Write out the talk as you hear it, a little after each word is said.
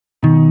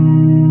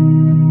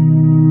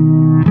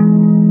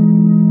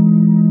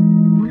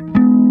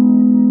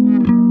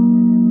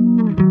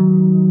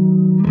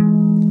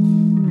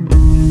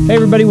Hey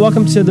everybody,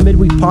 welcome to the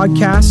Midweek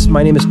Podcast.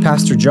 My name is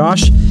Pastor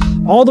Josh,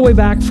 all the way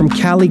back from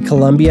Cali,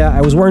 Colombia.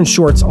 I was wearing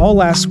shorts all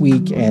last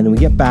week, and we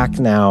get back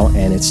now,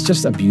 and it's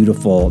just a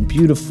beautiful,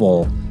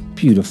 beautiful,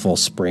 beautiful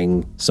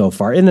spring so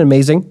far. Isn't it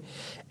amazing?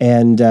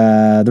 And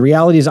the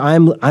reality is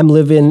I'm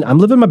living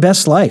my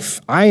best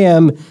life. I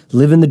am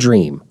living the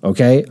dream,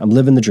 okay? I'm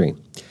living the dream.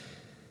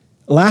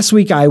 Last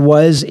week, I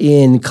was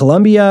in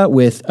Colombia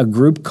with a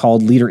group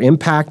called Leader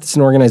Impact. It's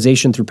an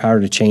organization through Power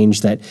to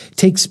Change that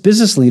takes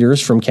business leaders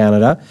from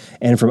Canada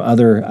and from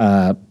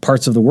other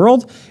parts of the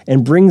world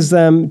and brings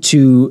them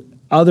to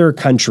other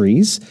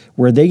countries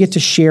where they get to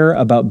share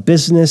about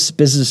business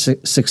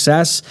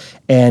success,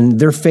 and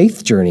their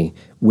faith journey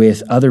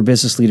with other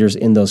business leaders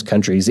in those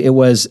countries. It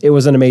was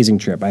an amazing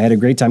trip. I had a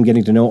great time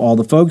getting to know all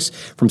the folks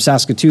from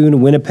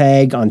Saskatoon,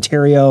 Winnipeg,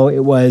 Ontario. It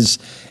was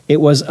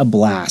a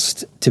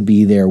blast to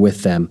be there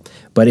with them.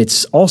 But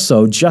it's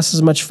also just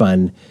as much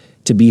fun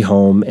to be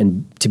home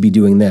and to be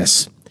doing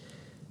this.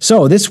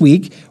 So this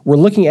week, we're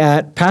looking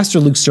at Pastor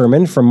Luke's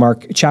sermon from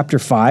Mark chapter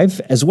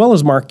 5, as well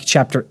as Mark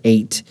chapter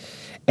 8.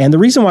 And the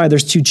reason why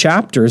there's two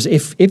chapters,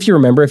 if you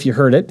remember, if you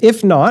heard it,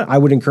 if not, I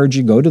would encourage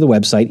you to go to the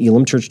website,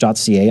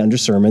 elimchurch.ca, under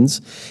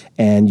sermons,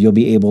 and you'll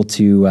be able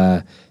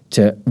to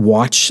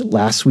watch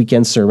last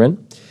weekend's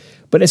sermon.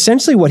 But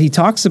essentially what he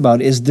talks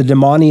about is the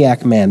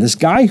demoniac man, this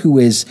guy who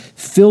is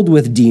filled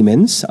with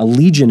demons, a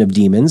legion of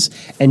demons,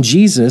 and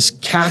Jesus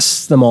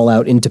casts them all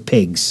out into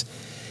pigs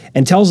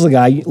and tells the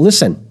guy,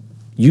 listen,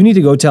 you need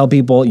to go tell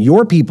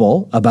your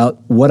people, about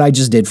what I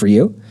just did for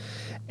you.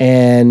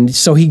 And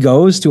so he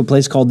goes to a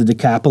place called the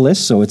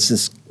Decapolis. So it's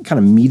this kind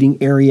of meeting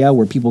area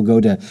where people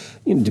go to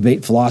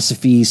debate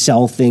philosophy,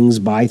 sell things,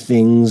 buy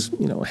things,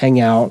 hang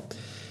out.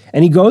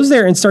 And he goes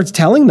there and starts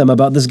telling them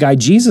about this guy,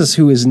 Jesus,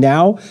 who is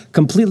now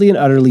completely and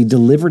utterly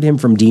delivered him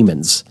from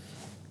demons.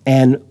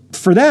 And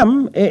for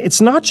them,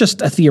 it's not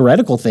just a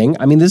theoretical thing.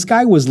 I mean, this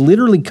guy was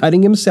literally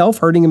cutting himself,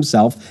 hurting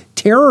himself,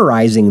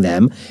 terrorizing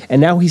them. And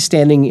now he's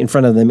standing in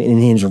front of them in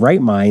his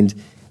right mind.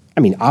 I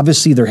mean,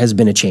 obviously there has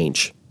been a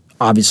change,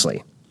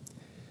 obviously.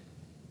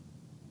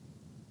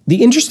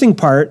 The interesting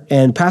part,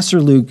 and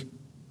Pastor Luke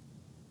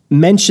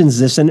mentions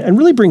this and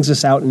really brings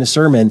this out in the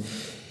sermon,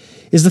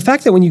 is the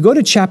fact that when you go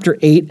to chapter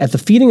 8 at the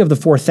feeding of the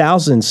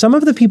 4,000, some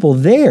of the people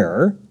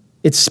there,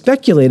 it's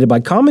speculated by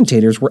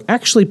commentators, were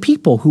actually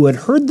people who had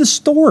heard the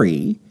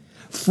story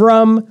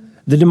from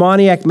the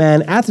demoniac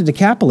man at the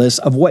Decapolis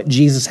of what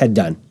Jesus had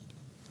done.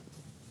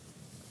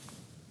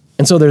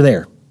 And so they're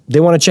there.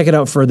 They want to check it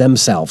out for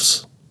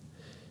themselves.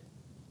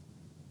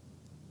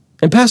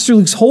 And Pastor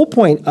Luke's whole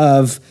point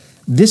of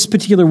this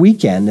particular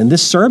weekend and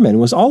this sermon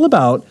was all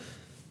about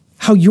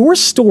how your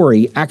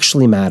story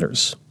actually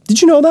matters.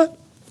 Did you know that?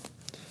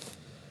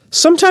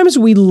 Sometimes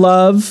we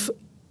love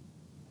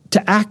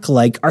to act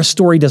like our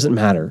story doesn't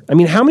matter. I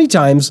mean, how many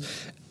times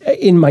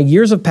in my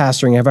years of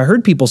pastoring have I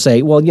heard people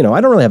say, well,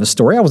 I don't really have a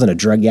story. I wasn't a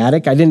drug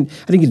addict. I didn't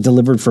get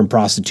delivered from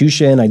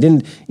prostitution. I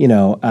didn't,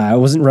 I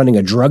wasn't running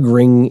a drug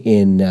ring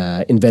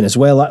in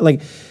Venezuela.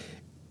 Like,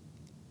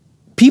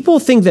 people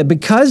think that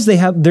because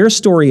their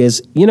story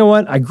is,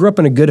 I grew up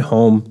in a good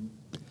home.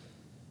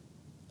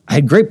 I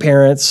had great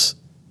parents.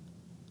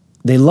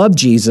 They loved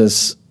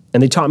Jesus,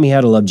 and they taught me how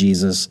to love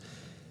Jesus.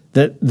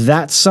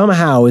 That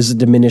somehow is a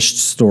diminished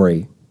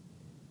story.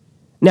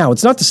 Now,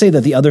 it's not to say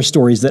that the other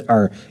stories that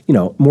are,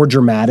 more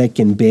dramatic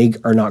and big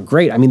are not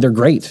great. I mean, they're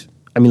great.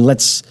 I mean,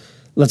 let's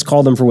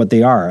call them for what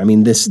they are. I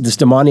mean, this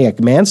demoniac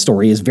man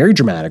story is very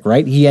dramatic,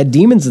 right? He had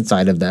demons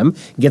inside of them,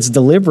 gets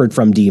delivered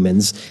from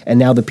demons, and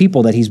now the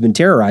people that he's been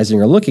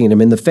terrorizing are looking at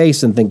him in the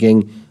face and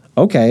thinking,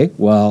 okay,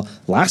 well,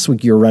 last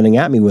week you were running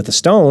at me with a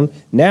stone.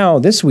 Now,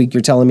 this week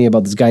you're telling me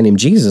about this guy named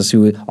Jesus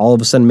who all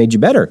of a sudden made you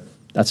better.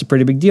 That's a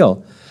pretty big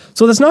deal.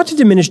 So that's not to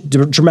diminish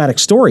dramatic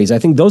stories. I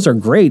think those are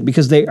great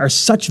because they are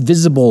such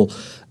visible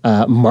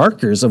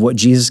markers of what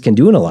Jesus can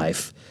do in a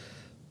life.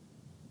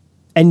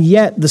 And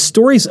yet the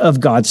stories of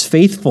God's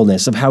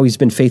faithfulness, of how he's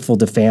been faithful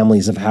to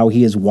families, of how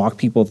he has walked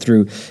people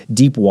through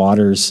deep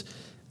waters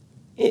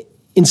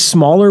in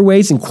smaller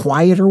ways, in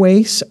quieter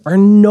ways, are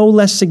no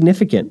less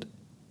significant.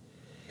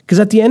 Because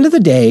at the end of the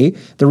day,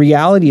 the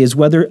reality is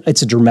whether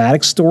it's a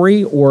dramatic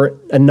story or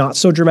a not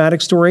so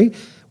dramatic story,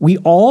 we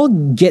all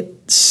get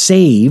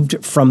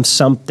saved from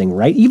something,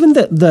 right? Even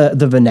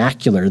the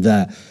vernacular,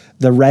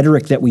 the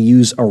rhetoric that we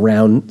use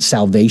around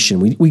salvation,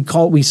 we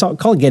call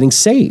it getting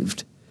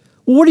saved.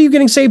 Well, what are you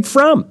getting saved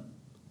from?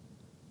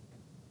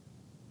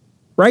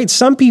 Right?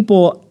 Some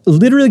people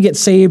literally get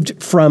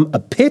saved from a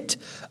pit.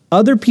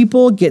 Other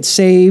people get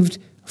saved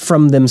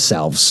from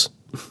themselves,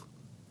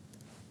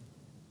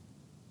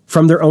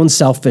 from their own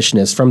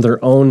selfishness, from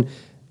their own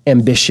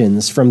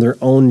ambitions, from their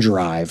own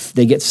drive.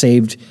 They get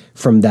saved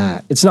from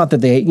that. It's not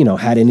that they,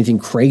 had anything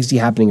crazy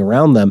happening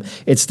around them.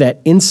 It's that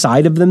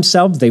inside of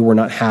themselves, they were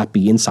not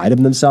happy. Inside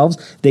of themselves,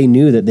 they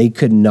knew that they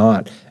could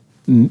not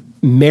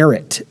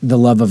merit the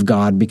love of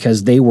God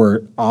because they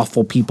were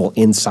awful people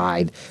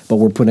inside, but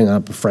were putting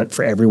up a front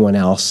for everyone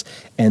else.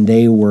 And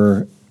they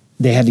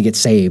had to get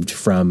saved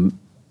from,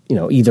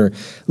 either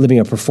living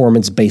a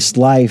performance-based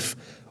life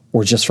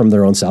or just from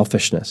their own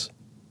selfishness.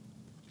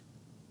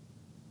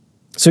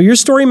 So your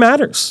story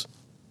matters.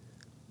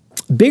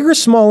 Big or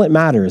small, it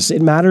matters.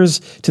 It matters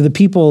to the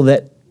people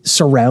that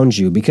surround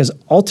you, because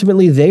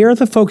ultimately they are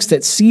the folks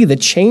that see the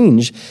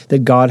change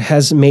that God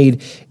has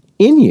made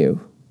in you.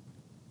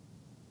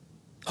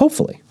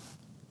 Hopefully.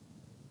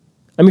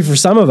 I mean, for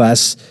some of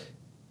us,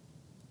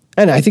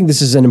 and I think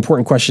this is an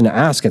important question to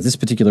ask at this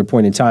particular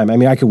point in time. I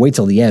mean, I could wait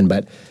till the end,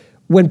 but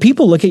when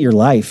people look at your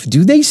life,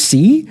 do they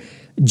see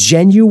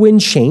genuine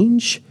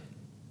change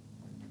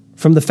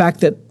from the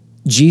fact that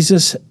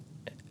Jesus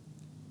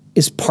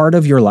is part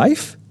of your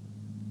life?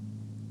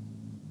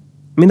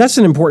 I mean, that's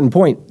an important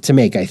point to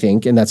make, I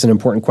think, and that's an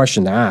important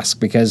question to ask,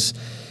 because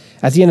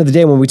at the end of the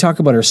day, when we talk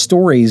about our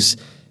stories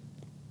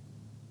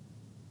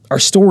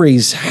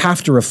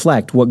have to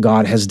reflect what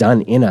God has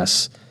done in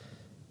us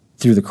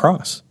through the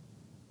cross.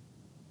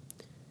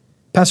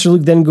 Pastor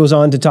Luke then goes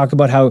on to talk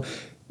about how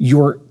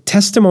your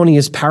testimony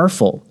is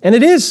powerful, and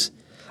it is.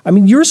 I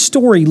mean, your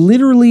story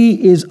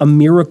literally is a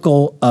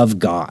miracle of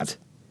God.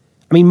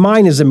 I mean,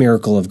 mine is a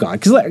miracle of God,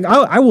 because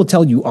I will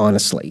tell you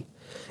honestly,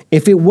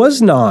 if it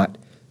was not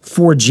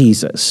for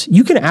Jesus,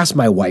 you can ask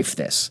my wife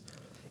this.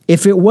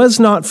 If it was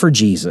not for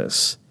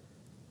Jesus,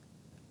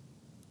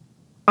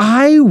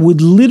 I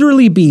would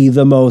literally be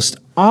the most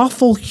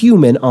awful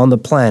human on the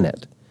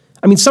planet.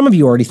 I mean, some of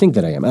you already think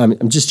that I am.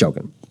 I'm just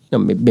joking. No,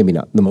 maybe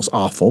not the most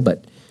awful,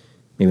 but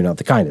maybe not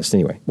the kindest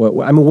anyway.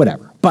 I mean,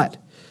 whatever. But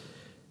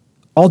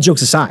all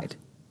jokes aside,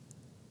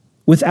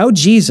 without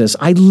Jesus,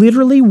 I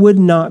literally would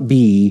not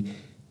be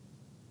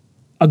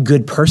a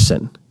good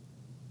person.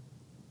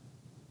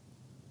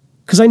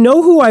 Because I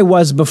know who I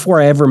was before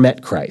I ever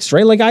met Christ,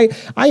 right? Like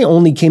I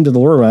only came to the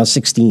Lord when I was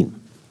 16.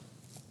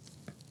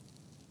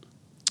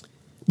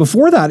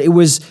 Before that, it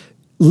was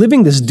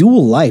living this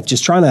dual life,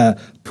 just trying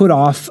to put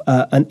off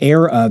an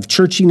air of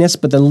churchiness,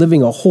 but then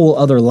living a whole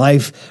other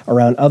life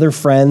around other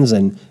friends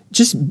and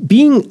just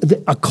being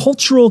a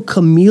cultural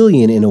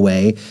chameleon in a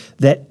way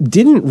that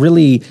didn't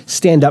really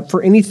stand up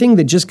for anything,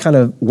 that just kind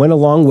of went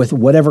along with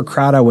whatever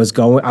crowd I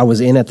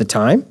was in at the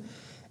time,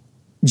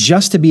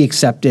 just to be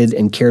accepted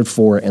and cared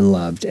for and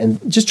loved, and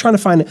just trying to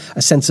find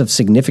a sense of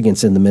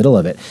significance in the middle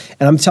of it.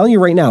 And I'm telling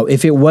you right now,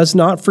 if it was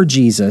not for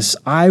Jesus,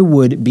 I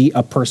would be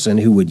a person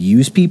who would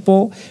use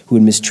people, who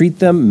would mistreat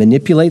them,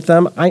 manipulate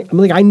them.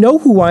 I know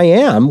who I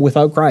am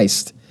without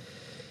Christ.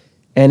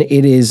 And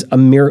it is a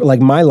miracle.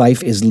 Like, my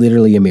life is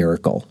literally a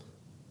miracle.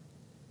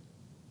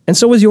 And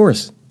so is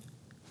yours.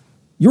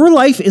 Your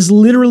life is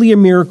literally a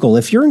miracle.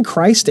 If you're in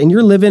Christ and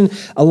you're living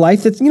a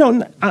life that's,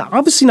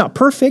 obviously not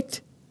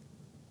perfect,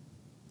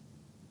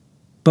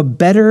 but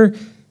better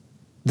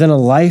than a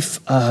life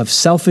of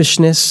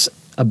selfishness,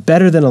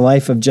 better than a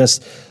life of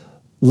just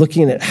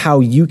looking at how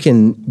you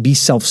can be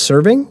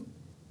self-serving,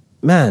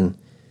 man,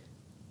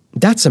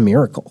 that's a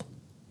miracle.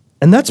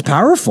 And that's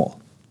powerful.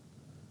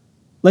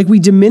 Like,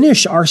 we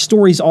diminish our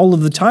stories all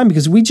of the time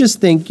because we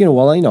just think,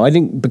 I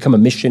didn't become a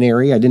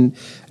missionary. I didn't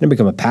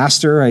become a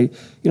pastor.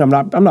 I'm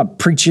not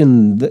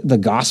preaching the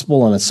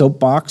gospel on a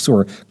soapbox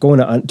or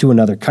going to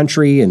another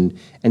country and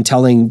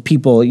telling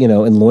people,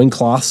 in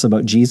loincloths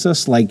about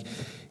Jesus. I'm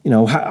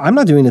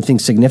not doing anything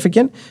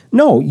significant.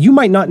 No, you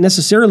might not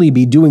necessarily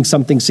be doing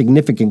something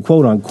significant,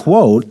 quote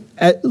unquote,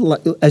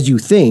 as you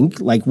think,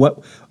 like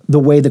what the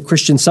way the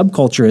Christian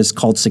subculture is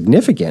called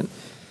significant.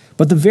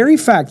 But the very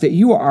fact that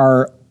you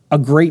are a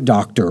great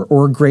doctor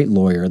or a great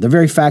lawyer, the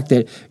very fact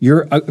that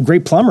you're a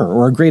great plumber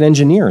or a great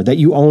engineer, that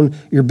you own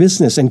your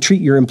business and treat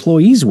your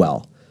employees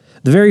well,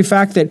 the very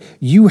fact that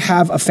you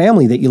have a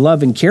family that you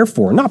love and care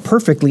for, not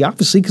perfectly,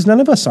 obviously, because none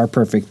of us are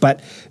perfect,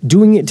 but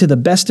doing it to the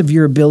best of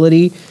your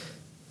ability,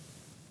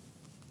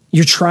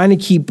 you're trying to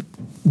keep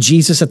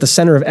Jesus at the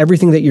center of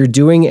everything that you're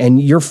doing,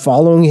 and you're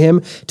following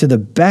him to the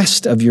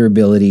best of your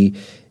ability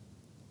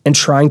and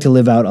trying to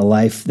live out a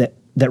life that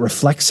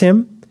reflects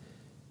him.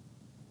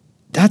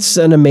 That's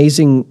an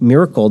amazing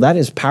miracle. That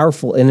is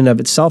powerful in and of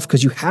itself,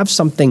 because you have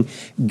something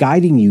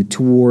guiding you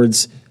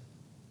towards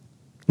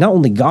not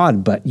only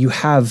God, but you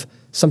have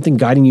something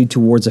guiding you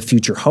towards a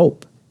future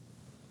hope.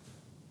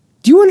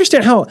 Do you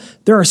understand how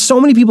there are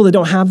so many people that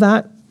don't have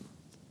that?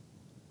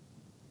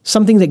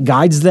 Something that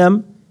guides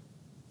them.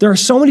 There are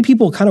so many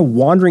people kind of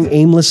wandering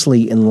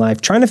aimlessly in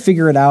life, trying to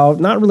figure it out,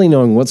 not really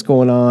knowing what's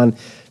going on.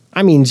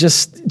 I mean,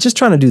 just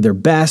trying to do their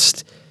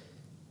best,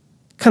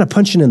 kind of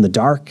punching in the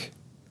dark.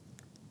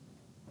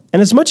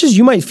 And as much as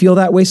you might feel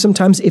that way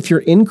sometimes, if you're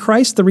in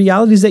Christ, the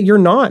reality is that you're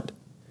not.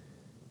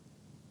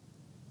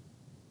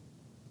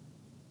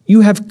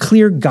 You have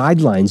clear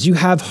guidelines. You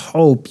have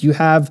hope. You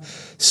have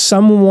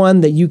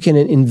someone that you can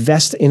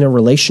invest in a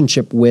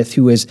relationship with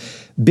who is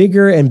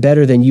bigger and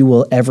better than you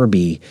will ever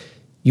be.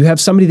 You have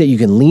somebody that you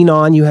can lean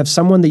on. You have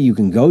someone that you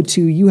can go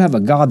to. You have a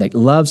God that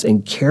loves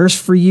and cares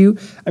for you.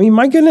 I mean,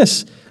 my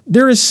goodness,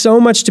 there is so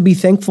much to be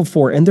thankful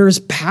for, and there is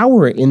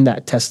power in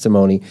that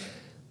testimony.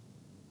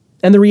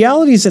 And the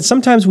reality is that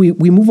sometimes we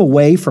move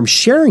away from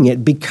sharing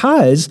it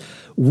because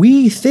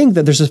we think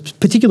that there's a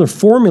particular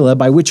formula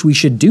by which we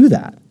should do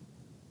that.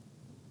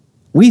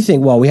 We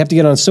think, well, we have to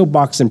get on a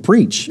soapbox and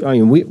preach. I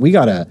mean, we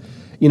got to,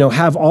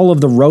 have all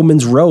of the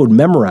Romans road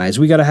memorized.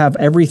 We got to have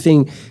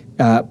everything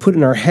put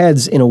in our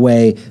heads in a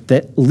way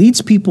that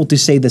leads people to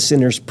say the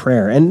sinner's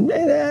prayer. And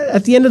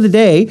at the end of the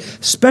day,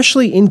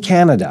 especially in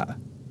Canada,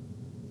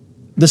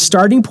 the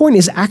starting point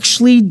is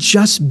actually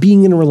just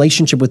being in a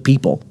relationship with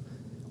people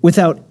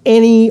without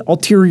any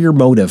ulterior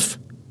motive.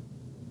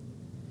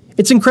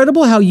 It's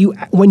incredible how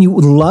when you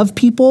love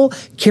people,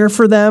 care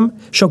for them,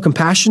 show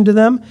compassion to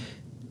them,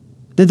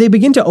 that they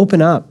begin to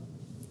open up.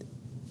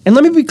 And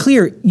let me be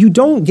clear, you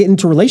don't get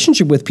into a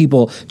relationship with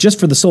people just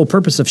for the sole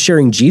purpose of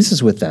sharing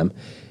Jesus with them.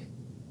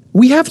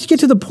 We have to get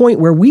to the point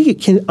where we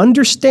can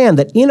understand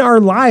that in our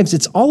lives,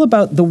 it's all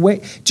about the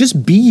way,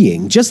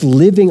 just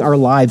living our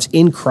lives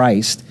in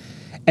Christ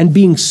and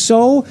being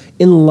so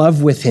in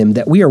love with him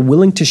that we are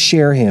willing to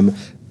share him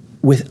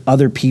with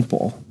other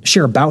people,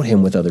 share about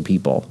him with other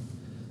people.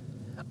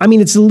 I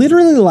mean, it's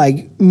literally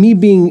like me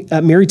being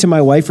married to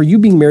my wife or you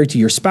being married to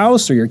your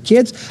spouse or your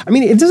kids. I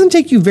mean, it doesn't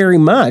take you very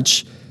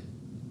much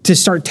to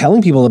start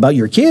telling people about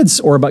your kids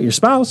or about your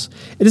spouse.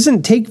 It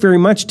doesn't take very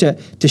much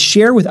to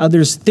share with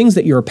others things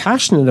that you're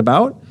passionate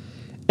about.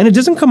 And it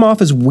doesn't come off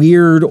as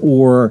weird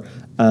or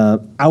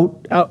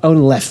out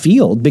in left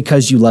field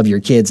because you love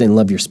your kids and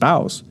love your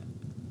spouse.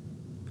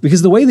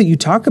 Because the way that you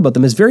talk about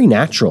them is very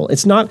natural.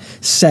 It's not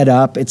set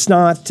up. It's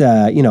not,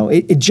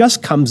 it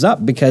just comes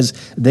up because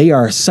they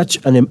are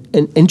such an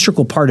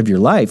integral part of your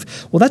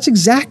life. Well, that's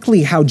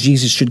exactly how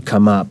Jesus should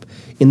come up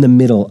in the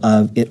middle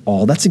of it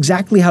all. That's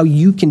exactly how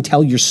you can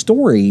tell your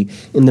story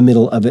in the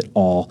middle of it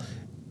all,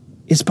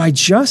 is by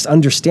just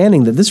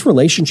understanding that this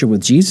relationship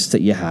with Jesus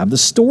that you have, the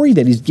story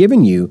that he's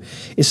given you,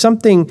 is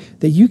something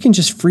that you can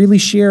just freely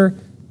share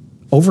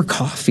over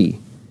coffee,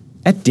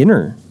 at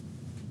dinner,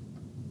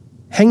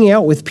 hanging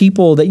out with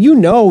people that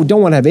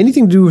don't want to have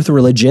anything to do with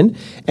religion,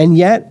 and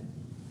yet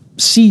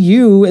see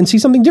you and see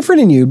something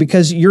different in you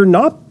because you're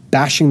not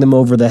bashing them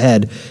over the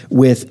head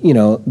with,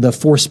 the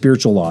 4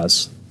 spiritual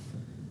laws.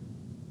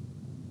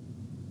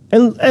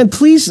 And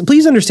please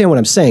understand what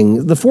I'm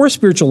saying. The 4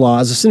 spiritual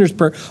laws, the sinner's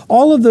prayer,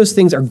 all of those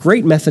things are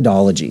great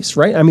methodologies,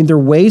 right? I mean, they're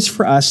ways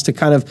for us to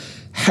kind of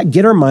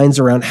get our minds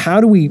around how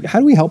do we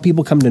help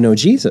people come to know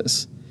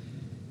Jesus.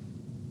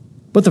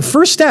 But the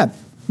first step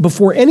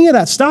before any of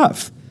that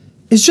stuff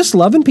is just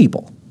loving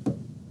people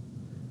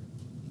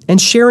and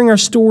sharing our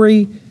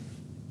story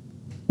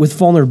with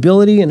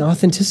vulnerability and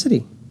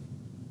authenticity.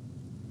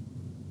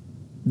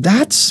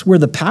 That's where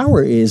the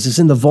power is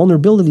in the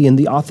vulnerability and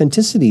the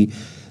authenticity,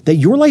 that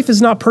your life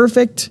is not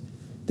perfect,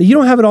 that you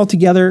don't have it all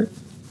together,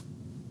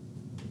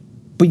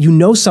 but you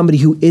know somebody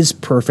who is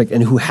perfect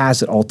and who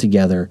has it all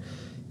together,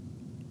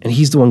 and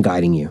he's the one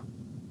guiding you.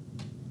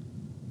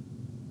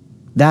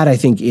 That, I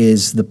think,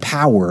 is the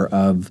power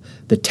of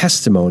the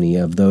testimony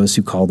of those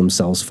who call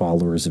themselves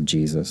followers of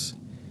Jesus.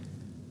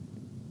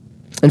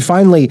 And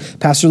finally,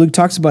 Pastor Luke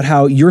talks about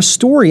how your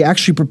story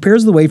actually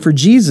prepares the way for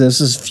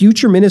Jesus'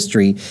 future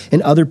ministry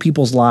in other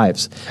people's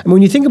lives. I mean,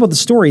 when you think about the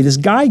story, this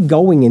guy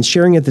going and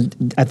sharing at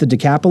the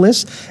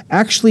Decapolis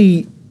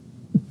actually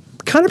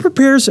kind of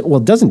prepares, well,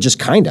 it doesn't just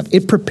kind of,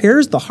 it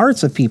prepares the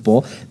hearts of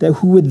people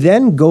who would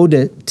then go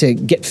to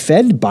get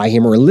fed by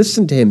him or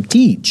listen to him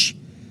teach.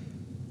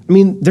 I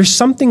mean, there's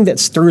something that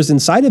stirs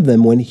inside of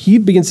them when he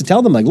begins to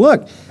tell them, like,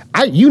 look,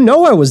 I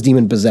was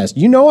demon possessed.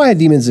 I had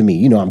demons in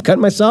me. I'm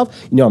cutting myself.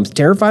 I'm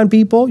terrifying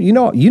people.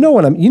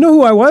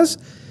 Who I was.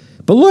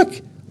 But look,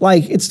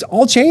 like, it's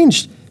all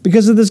changed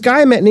because of this guy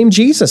I met named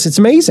Jesus. It's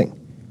amazing.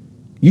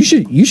 You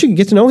should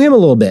get to know him a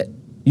little bit.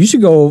 You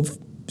should go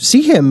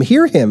see him,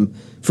 hear him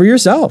for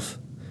yourself.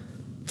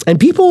 And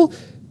people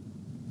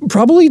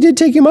probably did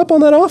take him up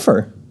on that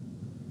offer.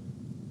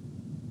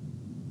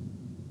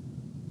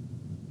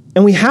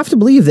 And we have to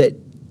believe that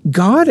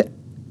God,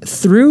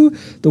 through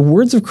the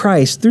words of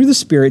Christ, through the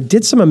Spirit,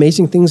 did some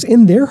amazing things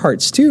in their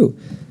hearts too.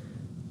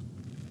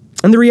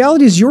 And the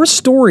reality is your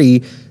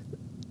story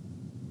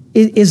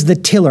is the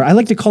tiller. I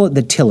like to call it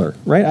the tiller,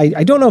 right?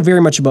 I don't know very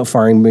much about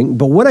farming,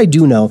 but what I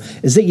do know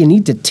is that you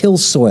need to till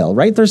soil,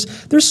 right? There's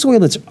soil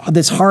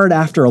that's hard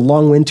after a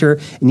long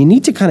winter, and you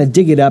need to kind of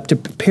dig it up to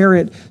prepare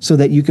it so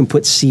that you can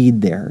put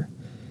seed there.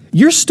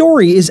 Your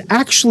story is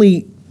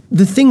actually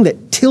the thing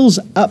that tills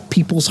up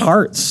people's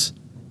hearts.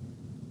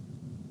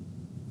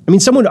 I mean,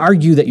 some would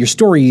argue that your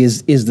story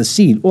is the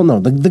seed. Well,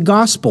 no, the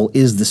gospel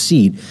is the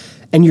seed,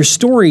 and your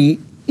story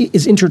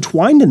is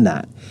intertwined in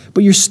that.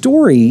 But your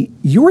story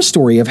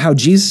of how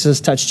Jesus has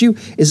touched you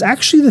is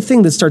actually the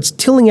thing that starts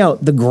tilling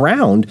out the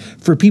ground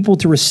for people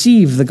to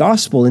receive the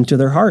gospel into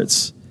their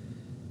hearts.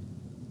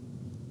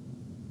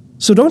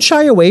 So don't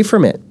shy away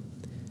from it.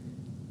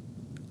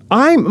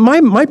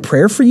 My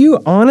prayer for you,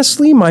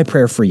 honestly,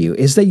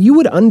 is that you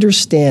would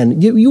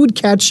understand, you would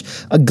catch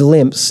a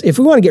glimpse, if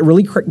we want to get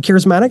really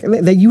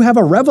charismatic, that you have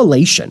a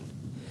revelation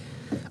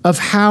of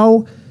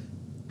how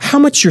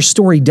much your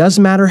story does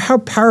matter, how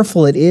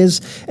powerful it is,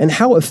 and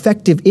how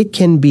effective it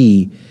can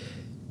be,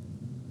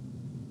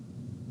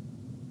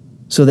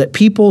 so that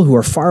people who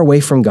are far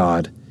away from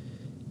God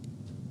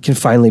can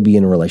finally be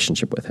in a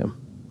relationship with him.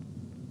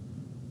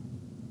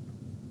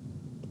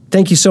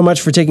 Thank you so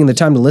much for taking the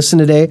time to listen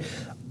today.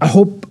 I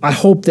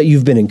hope that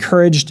you've been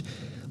encouraged.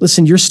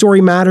 Listen, your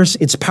story matters.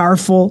 It's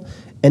powerful,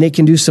 and it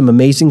can do some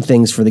amazing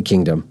things for the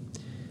kingdom.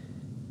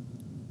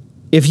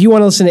 If you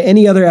want to listen to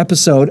any other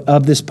episode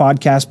of this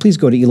podcast, please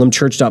go to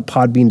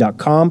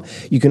elamchurch.podbean.com.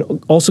 You can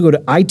also go to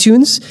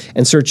iTunes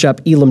and search up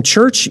Elam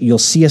Church. You'll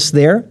see us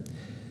there.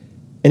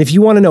 And if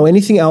you want to know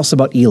anything else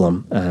about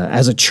Elam,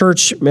 as a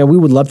church, man, we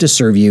would love to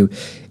serve you.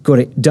 Go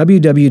to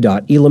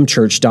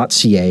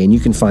www.elamchurch.ca and you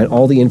can find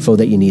all the info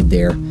that you need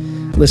there.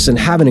 Listen,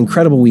 have an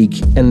incredible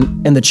week.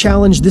 And the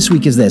challenge this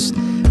week is this,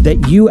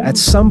 that you at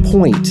some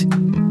point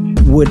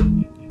would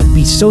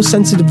be so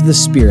sensitive to the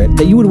Spirit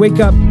that you would wake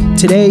up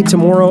today,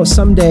 tomorrow,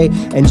 someday,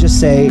 and just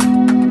say,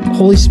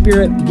 Holy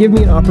Spirit, give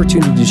me an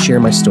opportunity to share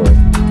my story.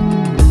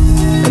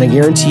 And I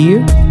guarantee you,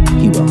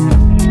 He will.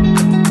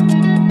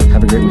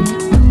 Have a great week.